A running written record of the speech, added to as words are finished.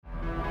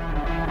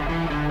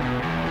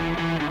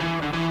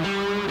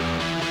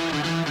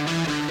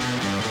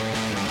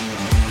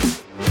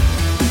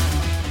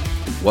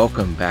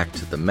Welcome back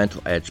to the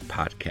Mental Edge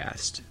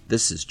podcast.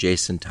 This is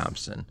Jason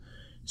Thompson,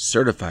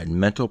 certified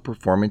mental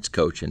performance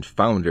coach and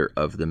founder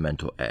of the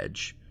Mental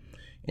Edge.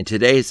 In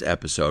today's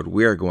episode,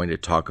 we are going to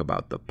talk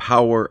about the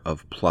power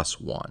of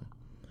 +1.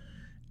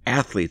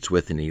 Athletes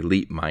with an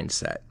elite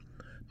mindset,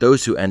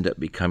 those who end up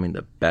becoming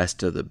the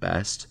best of the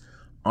best,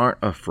 aren't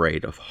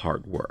afraid of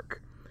hard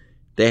work.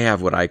 They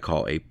have what I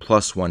call a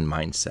 +1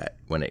 mindset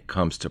when it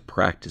comes to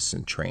practice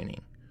and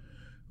training.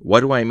 What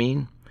do I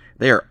mean?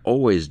 They are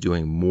always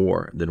doing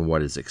more than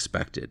what is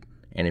expected,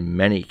 and in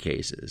many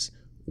cases,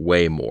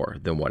 way more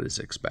than what is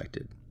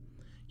expected.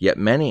 Yet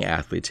many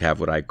athletes have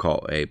what I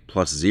call a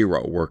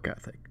 +0 work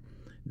ethic.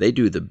 They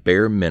do the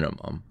bare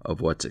minimum of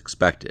what's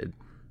expected,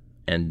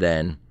 and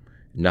then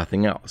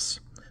nothing else.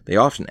 They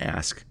often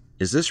ask,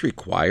 is this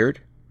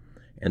required?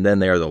 And then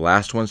they are the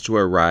last ones to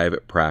arrive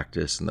at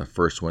practice and the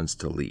first ones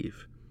to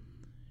leave.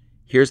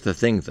 Here's the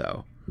thing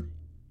though,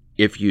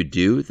 if you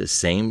do the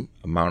same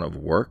amount of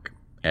work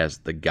as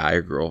the guy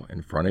or girl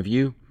in front of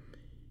you,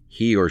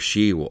 he or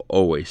she will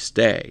always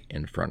stay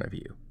in front of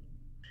you.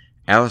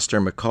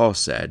 Alistair McCall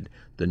said,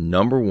 the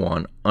number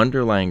one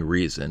underlying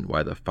reason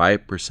why the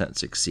 5%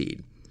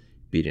 succeed,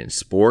 be it in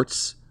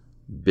sports,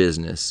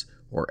 business,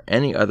 or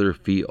any other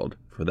field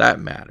for that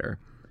matter,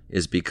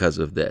 is because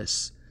of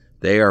this.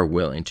 They are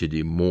willing to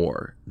do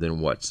more than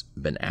what's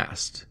been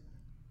asked.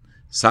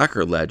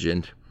 Soccer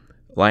legend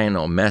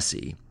Lionel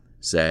Messi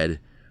said,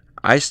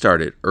 I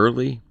started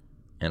early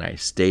and I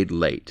stayed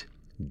late,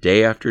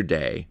 day after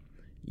day,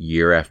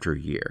 year after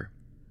year.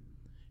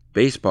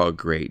 Baseball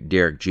great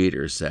Derek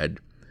Jeter said,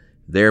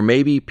 there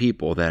may be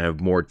people that have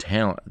more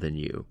talent than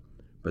you,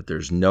 but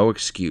there's no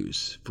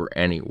excuse for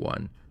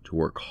anyone to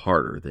work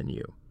harder than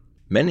you.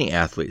 Many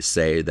athletes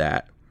say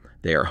that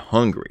they are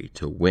hungry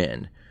to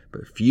win,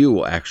 but few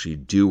will actually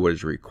do what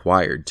is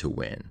required to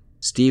win.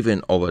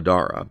 Stephen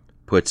Oladara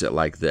puts it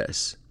like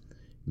this,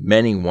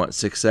 many want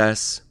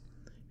success,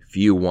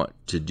 few want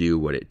to do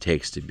what it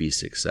takes to be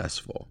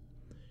successful.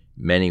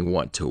 Many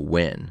want to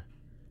win,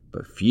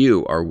 but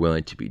few are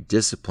willing to be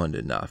disciplined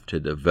enough to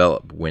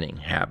develop winning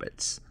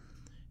habits.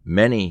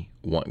 Many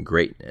want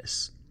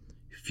greatness.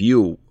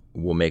 Few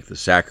will make the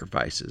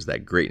sacrifices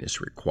that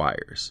greatness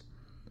requires.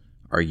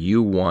 Are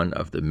you one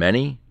of the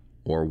many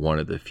or one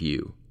of the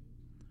few?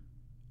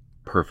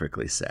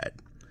 Perfectly said.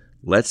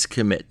 Let's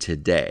commit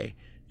today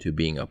to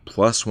being a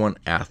 +1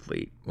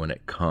 athlete when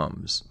it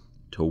comes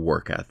to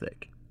work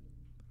ethic.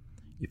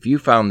 If you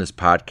found this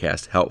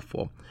podcast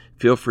helpful,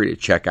 feel free to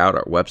check out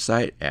our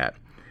website at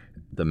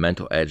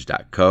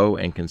thementaledge.co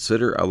and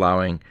consider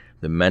allowing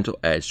the Mental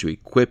Edge to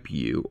equip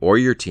you or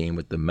your team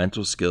with the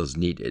mental skills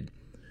needed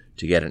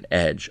to get an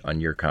edge on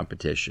your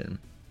competition.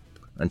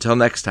 Until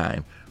next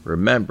time,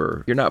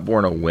 remember, you're not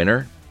born a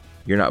winner,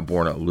 you're not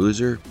born a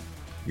loser,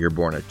 you're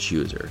born a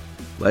chooser.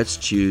 Let's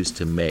choose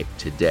to make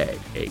today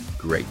a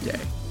great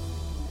day.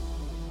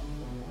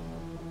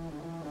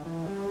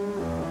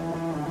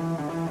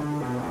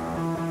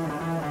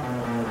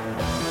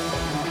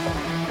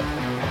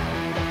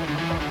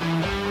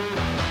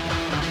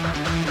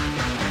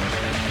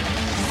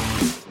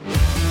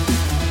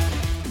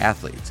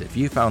 Athletes, if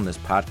you found this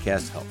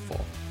podcast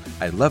helpful,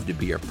 I'd love to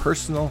be your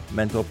personal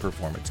mental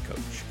performance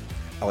coach.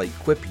 I'll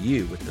equip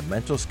you with the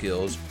mental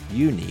skills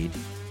you need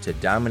to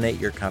dominate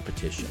your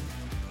competition.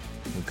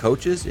 And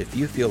coaches, if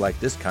you feel like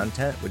this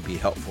content would be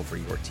helpful for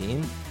your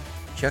team,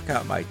 check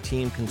out my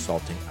team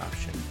consulting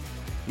option.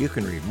 You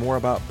can read more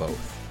about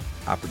both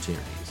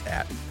opportunities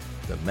at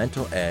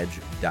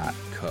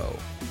thementaledge.co.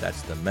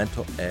 That's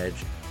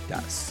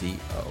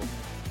thementaledge.co.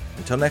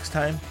 Until next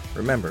time,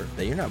 remember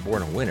that you're not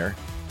born a winner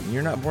and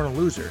you're not born a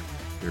loser.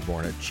 You're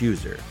born a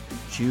chooser.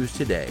 Choose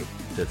today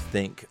to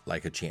think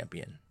like a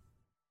champion.